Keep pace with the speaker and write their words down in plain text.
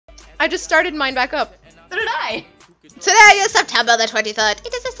I just started mine back up. So did I. Today is September the 23rd.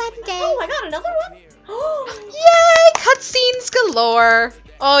 It is a Sunday. Oh my god, another one? Yay! Cutscenes galore.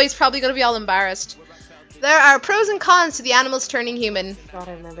 Oh, he's probably gonna be all embarrassed. There are pros and cons to the animals turning human. God,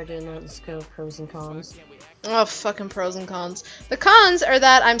 I remember doing that in school, pros and cons. Oh, fucking pros and cons. The cons are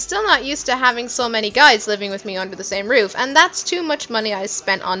that I'm still not used to having so many guys living with me under the same roof, and that's too much money I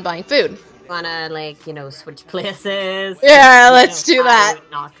spent on buying food. Wanna, like, you know, switch places? Yeah, let's do that.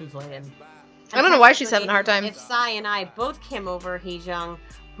 Not complain. I don't know why she's having a hard time. If Sai and I both came over, Heejung,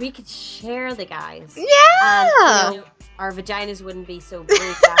 we could share the guys. Yeah! And, you know, our vaginas wouldn't be so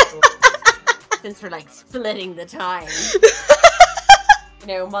bruised afterwards. Since we're, like, splitting the time. You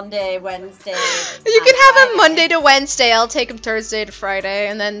know, Monday, Wednesday. You can have him Monday to Wednesday, I'll take him Thursday to Friday,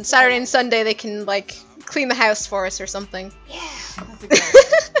 and then Saturday and Sunday they can, like, clean the house for us or something. Yeah, that's a good idea.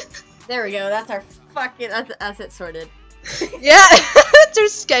 There we go, that's our fucking, that's it sorted. Yeah, that's our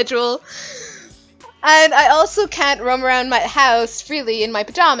schedule. And I also can't roam around my house freely in my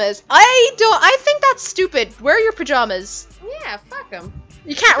pajamas. I think that's stupid. Wear your pajamas. Yeah, fuck them.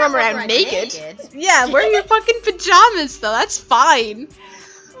 You can't roam around naked. Yeah, wear your fucking pajamas though, that's fine.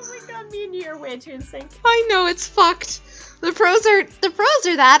 Oh my god, me and you are way too in sync. I know, it's fucked. The pros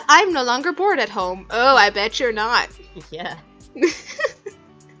are that I'm no longer bored at home. Oh, I bet you're not. Yeah.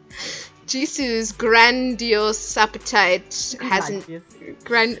 Jisoo's grandiose appetite hasn't...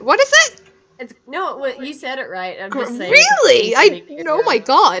 What is it? No, you said it right. I'm just saying. Really? Oh my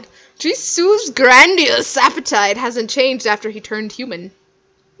god. Jisoo's grandiose appetite hasn't changed after he turned human.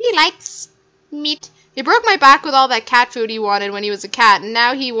 He likes meat. He broke my back with all that cat food he wanted when he was a cat, and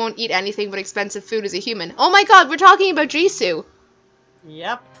now he won't eat anything but expensive food as a human. Oh my god, we're talking about Jisoo.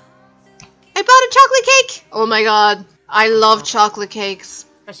 Yep. I bought a chocolate cake! Oh my god. I love chocolate cakes.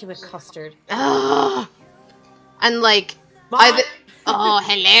 Especially with custard. Ugh. And like... Oh,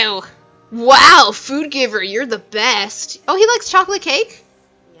 hello. Wow, food giver, you're the best. Oh, he likes chocolate cake?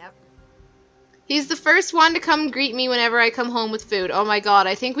 Yep. He's the first one to come greet me whenever I come home with food. Oh my god,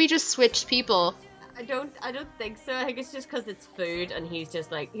 I think we just switched people. I don't think so. I think it's just because it's food and he's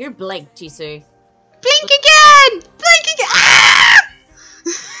just like, you're blink, Jisoo. Blink again! Blink again! Ah!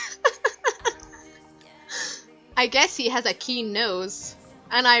 I guess he has a keen nose.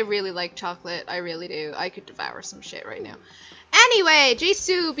 And I really like chocolate. I really do. I could devour some shit right now. Anyway,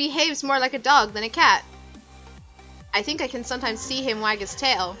 Jisoo behaves more like a dog than a cat. I think I can sometimes see him wag his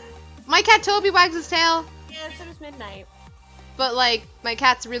tail. My cat Toby wags his tail. Yeah, so does Midnight. But like, my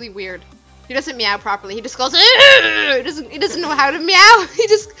cat's really weird. He doesn't meow properly. He just goes, Ugh! He doesn't know how to meow. He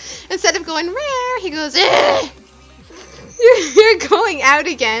just, instead of going rare, he goes, Ugh! You're going out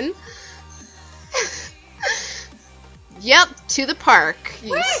again. Yep, to the park.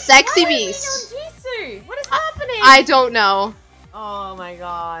 You Wait, sexy why beast. Are we on Jisoo? What is happening? I don't know. Oh my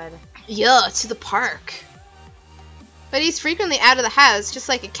god. Yeah, to the park. But he's frequently out of the house, just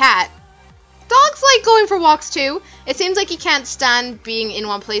like a cat. Dogs like going for walks too. It seems like he can't stand being in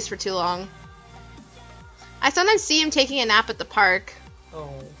one place for too long. I sometimes see him taking a nap at the park.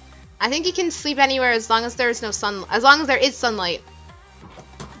 Oh. I think he can sleep anywhere as long as there is no sun. As long as there is sunlight.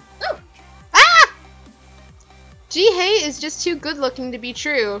 Oh. Ah! Ji-hye is just too good looking to be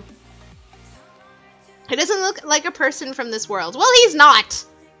true. He doesn't look like a person from this world. Well, he's not!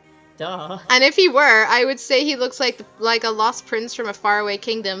 Duh. And if he were, I would say he looks like a lost prince from a faraway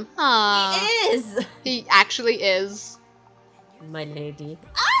kingdom. Aww. He is! He actually is. My lady.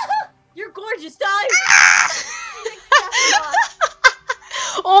 Ah! You're gorgeous, darling!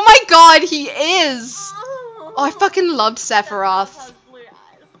 Oh my god, he is! Oh, I fucking loved Sephiroth.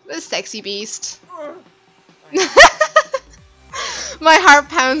 The sexy beast. My heart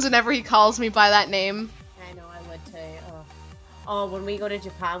pounds whenever he calls me by that name. I know, I would too. Oh, when we go to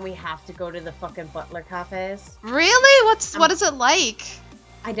Japan, we have to go to the fucking butler cafes. Really? What is it like?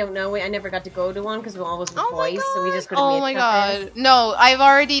 I don't know. I never got to go to one because we're always with Oh my boys, so we just go to Oh maid my cafes. god. No, I've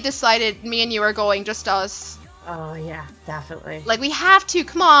already decided me and you are going, just us. Oh yeah, definitely. Like, we have to,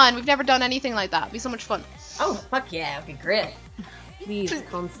 come on. We've never done anything like that. It'd be so much fun. Oh, fuck yeah, it'd be great. Please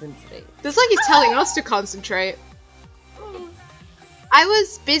concentrate. It's like he's telling us to concentrate. I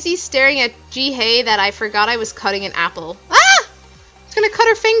was busy staring at Ji-hye that I forgot I was cutting an apple. Ah! It's gonna cut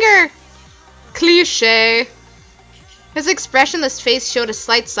her finger! Cliché. His expressionless face showed a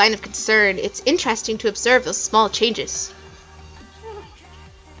slight sign of concern. It's interesting to observe those small changes.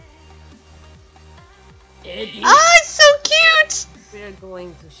 Eddie. Ah, it's so cute! We're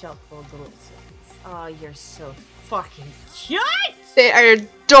going to shop for groceries. Oh, you're so fucking cute! They are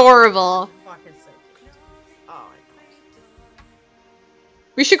adorable. Fucking so cute. Oh my god.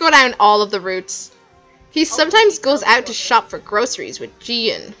 We should go down all of the routes. He sometimes goes out to shop for groceries with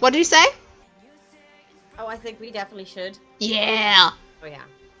Gian. What did you say? Oh, I think we definitely should. Yeah. Oh, yeah.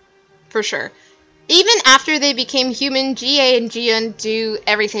 For sure. Even after they became human, Gia and Gian do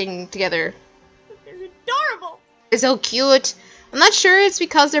everything together. They're adorable! It's so cute. I'm not sure it's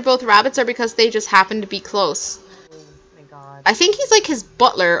because they're both rabbits or because they just happen to be close. Oh my god. I think he's like his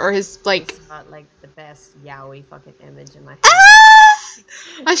butler or his like... He's got like the best yaoi fucking image in my head. Ah!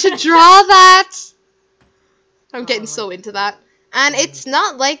 I should draw that! I'm getting so into that. And it's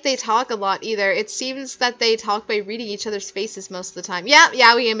not like they talk a lot either. It seems that they talk by reading each other's faces most of the time. Yeah,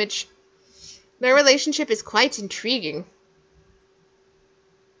 yaoi image. Their relationship is quite intriguing.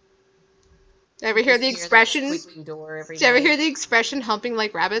 Ever hear the expression? Did you ever hear the expression humping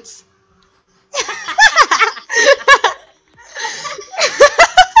like rabbits?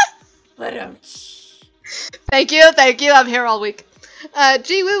 Thank you, I'm here all week.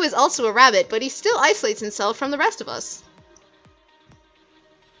 Ji-woo is also a rabbit, but he still isolates himself from the rest of us.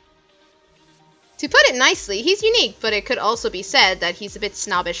 To put it nicely, he's unique, but it could also be said that he's a bit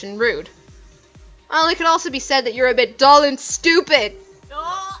snobbish and rude. Well, it could also be said that you're a bit dull and stupid.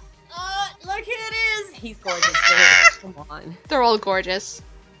 Look who it is! He's gorgeous, come on. They're all gorgeous.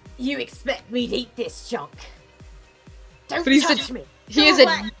 You expect me to eat this junk? Don't But touch me! He is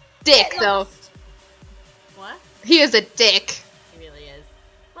a dick, though. What? He is a dick. He really is.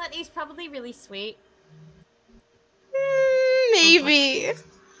 But he's probably really sweet. Maybe.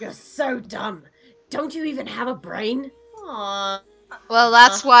 You're so dumb. Don't you even have a brain? Aww. Well,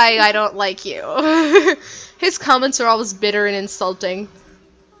 that's why I don't like you. His comments are always bitter and insulting.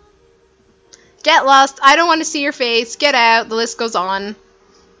 Get lost. I don't want to see your face. Get out. The list goes on.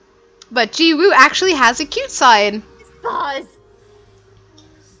 But Ji-woo actually has a cute side. His paws.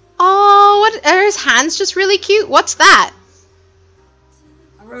 Oh, what? Are his hands just really cute? What's that?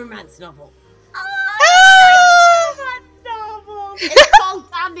 A romance novel. Ah! Romance novel. It's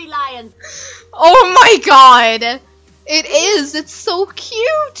called Dandelion. Oh my god. It is. It's so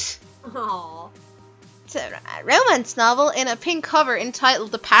cute. Aww. It's a romance novel in a pink cover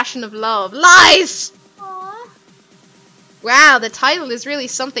entitled The Passion of Love. Lies! Aww. Wow, the title is really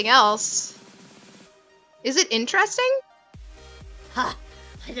something else. Is it interesting? Ha!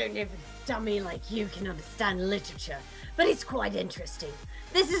 I don't know if a dummy like you can understand literature, but it's quite interesting.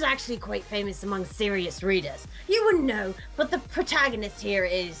 This is actually quite famous among serious readers. You wouldn't know, but the protagonist here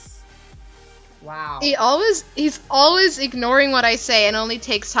is... Wow. He's always ignoring what I say and only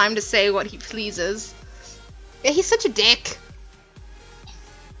takes time to say what he pleases. Yeah, he's such a dick.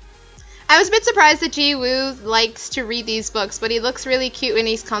 I was a bit surprised that Ji-woo likes to read these books, but he looks really cute when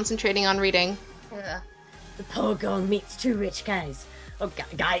he's concentrating on reading. Yeah. The poor girl meets two rich guys. Oh,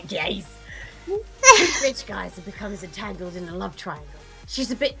 guys. Two rich guys and becomes entangled in a love triangle. She's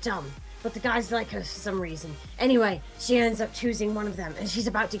a bit dumb, but the guys like her for some reason. Anyway, she ends up choosing one of them, and she's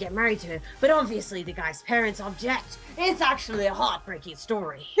about to get married to him, but obviously the guy's parents object. It's actually a heartbreaking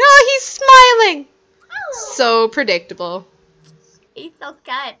story. Oh, he's smiling! Oh. So predictable. He's so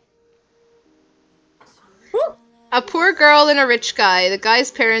good. A poor girl and a rich guy. The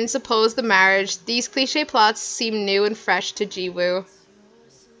guy's parents oppose the marriage. These cliche plots seem new and fresh to Ji-woo.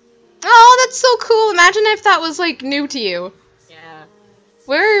 Oh, that's so cool. Imagine if that was, like, new to you. Yeah.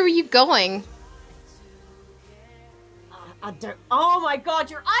 Where are you going? I don't... Oh my god,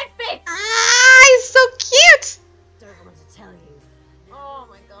 your outfit! Ah, he's so cute! I don't want to tell you. Oh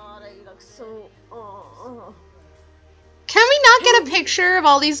my god, you look so... Oh. Can we not get a picture of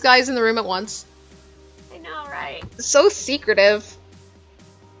all these guys in the room at once? I know, right? So secretive.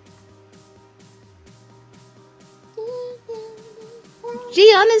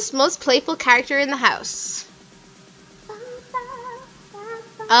 Ji-yeon is most playful character in the house.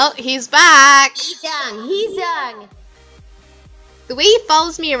 Oh, he's back! He's young! The way he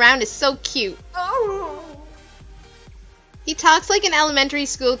follows me around is so cute. Oh! He talks like an elementary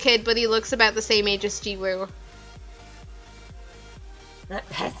school kid, but he looks about the same age as Ji-woo. That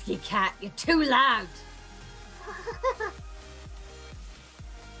pesky cat, you're too loud!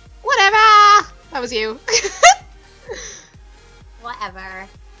 Whatever! That was you. Whatever.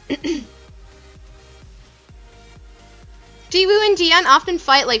 Ji-woo and Ji-yeon often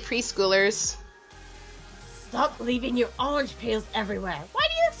fight like preschoolers. Stop leaving your orange peels everywhere. Why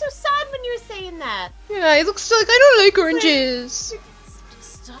do you look so sad when you were saying that? Yeah, he looks like I don't like oranges.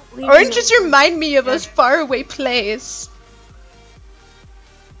 Stop leaving Oranges remind me of a faraway place.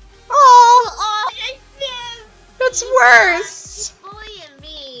 Oh, that's worse. He's bullying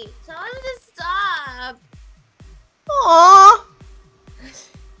me. Tell him to stop. Aww.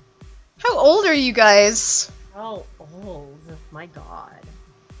 How old are you guys? How old? My god.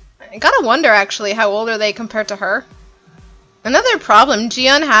 I gotta wonder, actually, how old are they compared to her? Another problem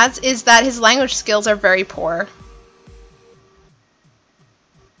Jiyeon has is that his language skills are very poor.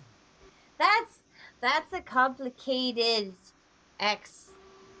 That's a complicated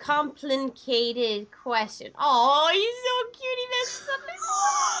question. Oh, he's so cute. He messes up his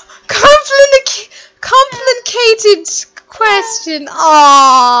Complicated question.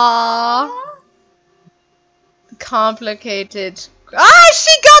 Aww. Complicated. Ah,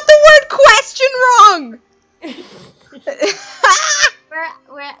 she got the word question wrong.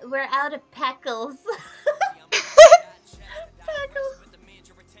 we're out of peckles. Peckles.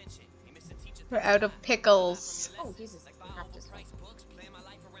 We're out of pickles. Oh Jesus!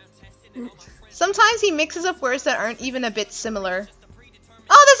 Sometimes he mixes up words that aren't even a bit similar.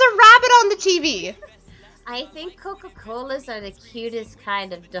 Oh, there's a rabbit on the TV. I think Coca-Colas are the cutest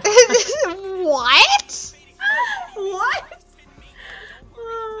kind of dog. What? What?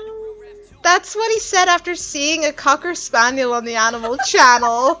 That's what he said after seeing a Cocker Spaniel on the Animal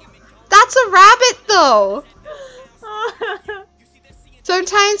Channel. That's a rabbit, though.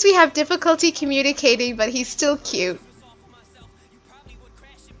 Sometimes we have difficulty communicating, but he's still cute.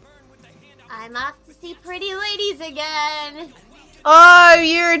 I'm off to see pretty ladies again. Oh,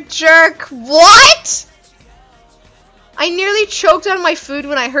 you're a jerk. What? I nearly choked on my food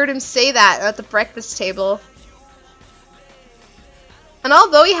when I heard him say that at the breakfast table. And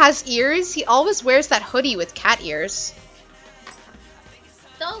although he has ears, he always wears that hoodie with cat ears.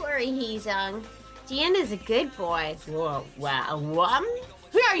 Don't worry, he's young. Jian is a good boy. Whoa, wow, what?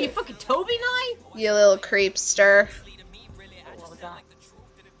 Who are you, fucking Toby now? You little creepster. What was that?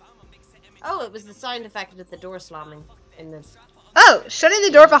 Oh, it was the sound effect of the door slamming in the... Oh, shutting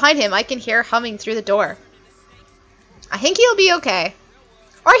the door behind him, I can hear humming through the door. I think he'll be okay.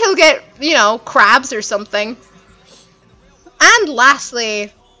 Or he'll get, you know, crabs or something. And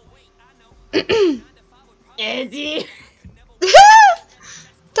lastly... Eddie!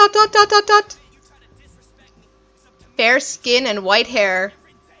 Dot dot dot dot dot. Fair skin and white hair.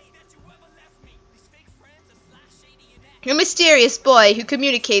 A mysterious boy who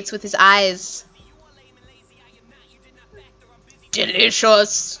communicates with his eyes.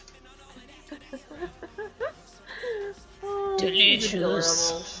 Delicious.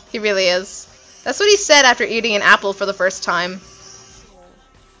 Delicious. He really is. That's what he said after eating an apple for the first time.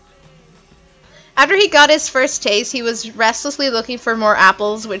 After he got his first taste, he was restlessly looking for more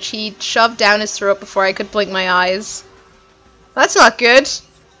apples, which he shoved down his throat before I could blink my eyes. That's not good.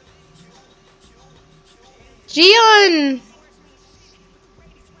 Jiyeon!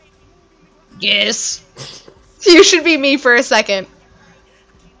 Yes. You should be me for a second.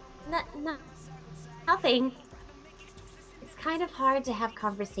 No, nothing. It's kind of hard to have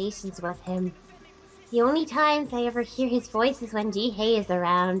conversations with him. The only times I ever hear his voice is when Ji-Hye is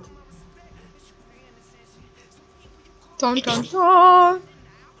around. Dun dun dun.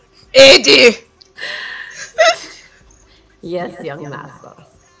 Eddie! Yes, young master.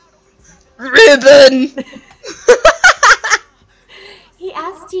 Ribbon! He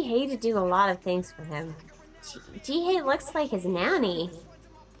asked Ji-Hye to do a lot of things for him. Ji-Hye looks like his nanny.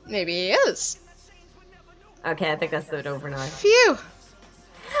 Maybe he is. Okay, I think that's it over now. Phew.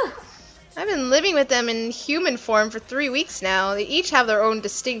 I've been living with them in human form for 3 weeks now. They each have their own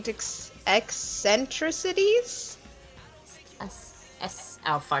distinct eccentricities?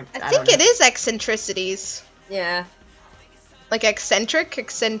 Oh, fuck. I think it is eccentricities. Yeah. Like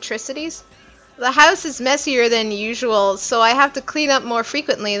eccentricities. The house is messier than usual, so I have to clean up more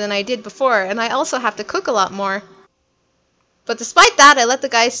frequently than I did before, and I also have to cook a lot more. But despite that, I let the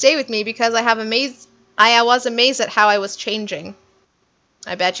guys stay with me because I was amazed at how I was changing.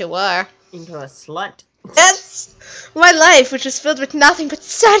 I bet you were. Into a slut. Yes! My life, which was filled with nothing but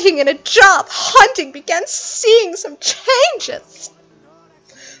studying and a job hunting, began seeing some changes.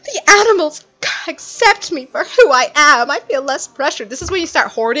 The animals accept me for who I am. I feel less pressured. This is when you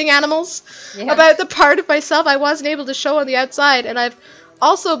start hoarding animals about the part of myself I wasn't able to show on the outside, and I've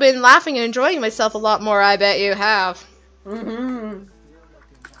also been laughing and enjoying myself a lot more, I bet you have. Mm-hmm.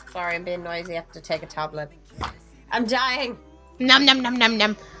 Sorry, I'm being noisy. I have to take a tablet. I'm dying. Num num num num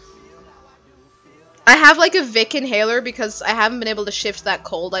num. I have like a Vic inhaler because I haven't been able to shift that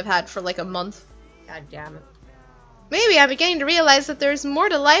cold I've had for like a month. God damn it. Maybe I'm beginning to realize that there's more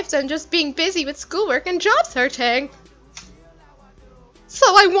to life than just being busy with schoolwork and job searching. So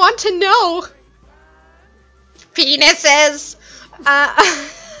I want to know. Penises!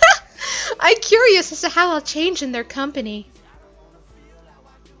 I'm curious as to how I'll change in their company.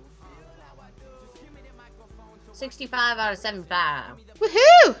 65 out of 75.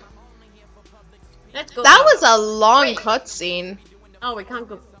 Woohoo! Let's go. That was a long cutscene. Oh, we can't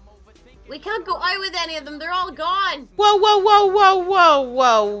go. We can't go out with any of them. They're all gone. Whoa, whoa, whoa, whoa, whoa,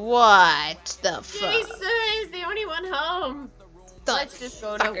 whoa, what the fuck? Jesus, the only one home. Let's just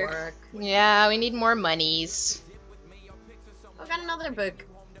go to work. Yeah, we need more monies. I've got another book.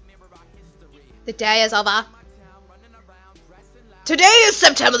 The day is over. Today is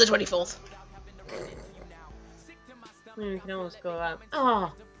September the 24th. We can almost go up.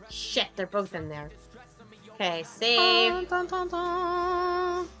 Oh, shit, they're both in there. Okay, save. Dun, dun,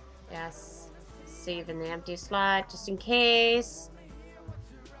 dun. Yes. Save in the empty slot, just in case.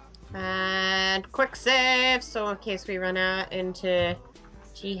 And quick save, so in case we run out into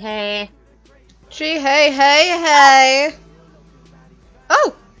gee hey. Gee hey hey hey.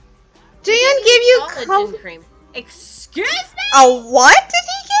 Oh! Did he give you collagen cream? Excuse me? Oh, what did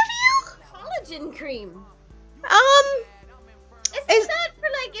he give Collagen cream. you? Isn't that for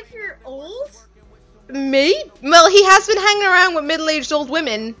like if you're old? Me? Well, he has been hanging around with middle-aged old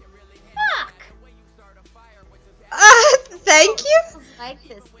women. Fuck. Thank you. I like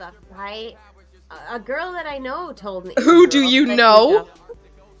this stuff, right? A girl that I know told me. Who do you know?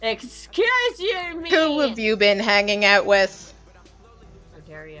 Excuse you, me. Who have you been hanging out with? How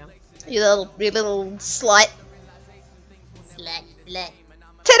dare you? You little slut. Slut.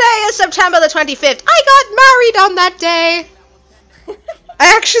 Today is September the 25th. I got married on that day.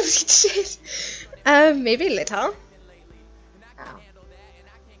 I actually did. Maybe little. Oh.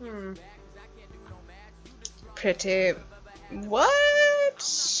 Pretty.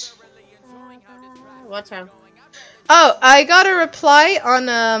 What? What's wrong? Oh, I got a reply on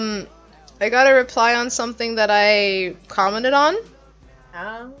something that I commented on.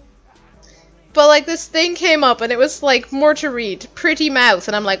 Oh. But like this thing came up and it was like more to read. Pretty mouth,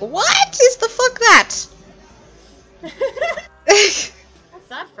 and I'm like, what is the fuck that? What's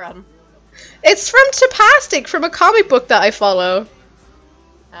that from? It's from Tapastic, from a comic book that I follow.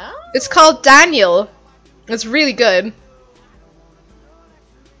 Oh. It's called Daniel. It's really good.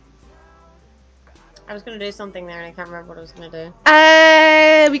 I was gonna do something there and I can't remember what I was gonna do.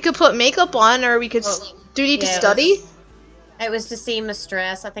 We could put makeup on, or we could. Do you need to study? It was to seem a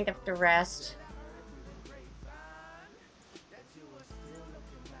stress. I think I have to rest.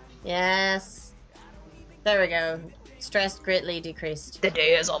 Yes. There we go. Stress greatly decreased. The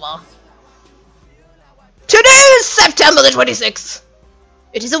day is over. Today is September the 26th.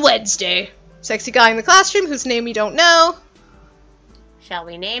 It is a Wednesday. Sexy guy in the classroom whose name we don't know. Shall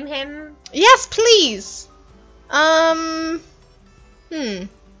we name him? Yes, please. What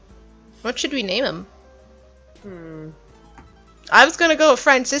should we name him? I was gonna go with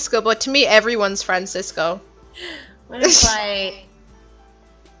Francisco, but to me everyone's Francisco. What if I...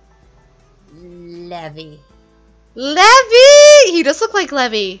 Levi. Levi! He does look like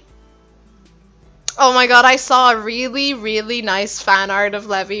Levi. Oh my god, I saw a really, really nice fan art of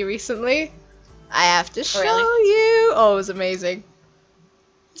Levi recently. I have to show you. Oh, it was amazing.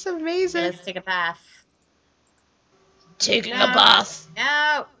 It's amazing. Let's take a bath. Taking a bath.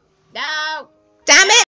 No.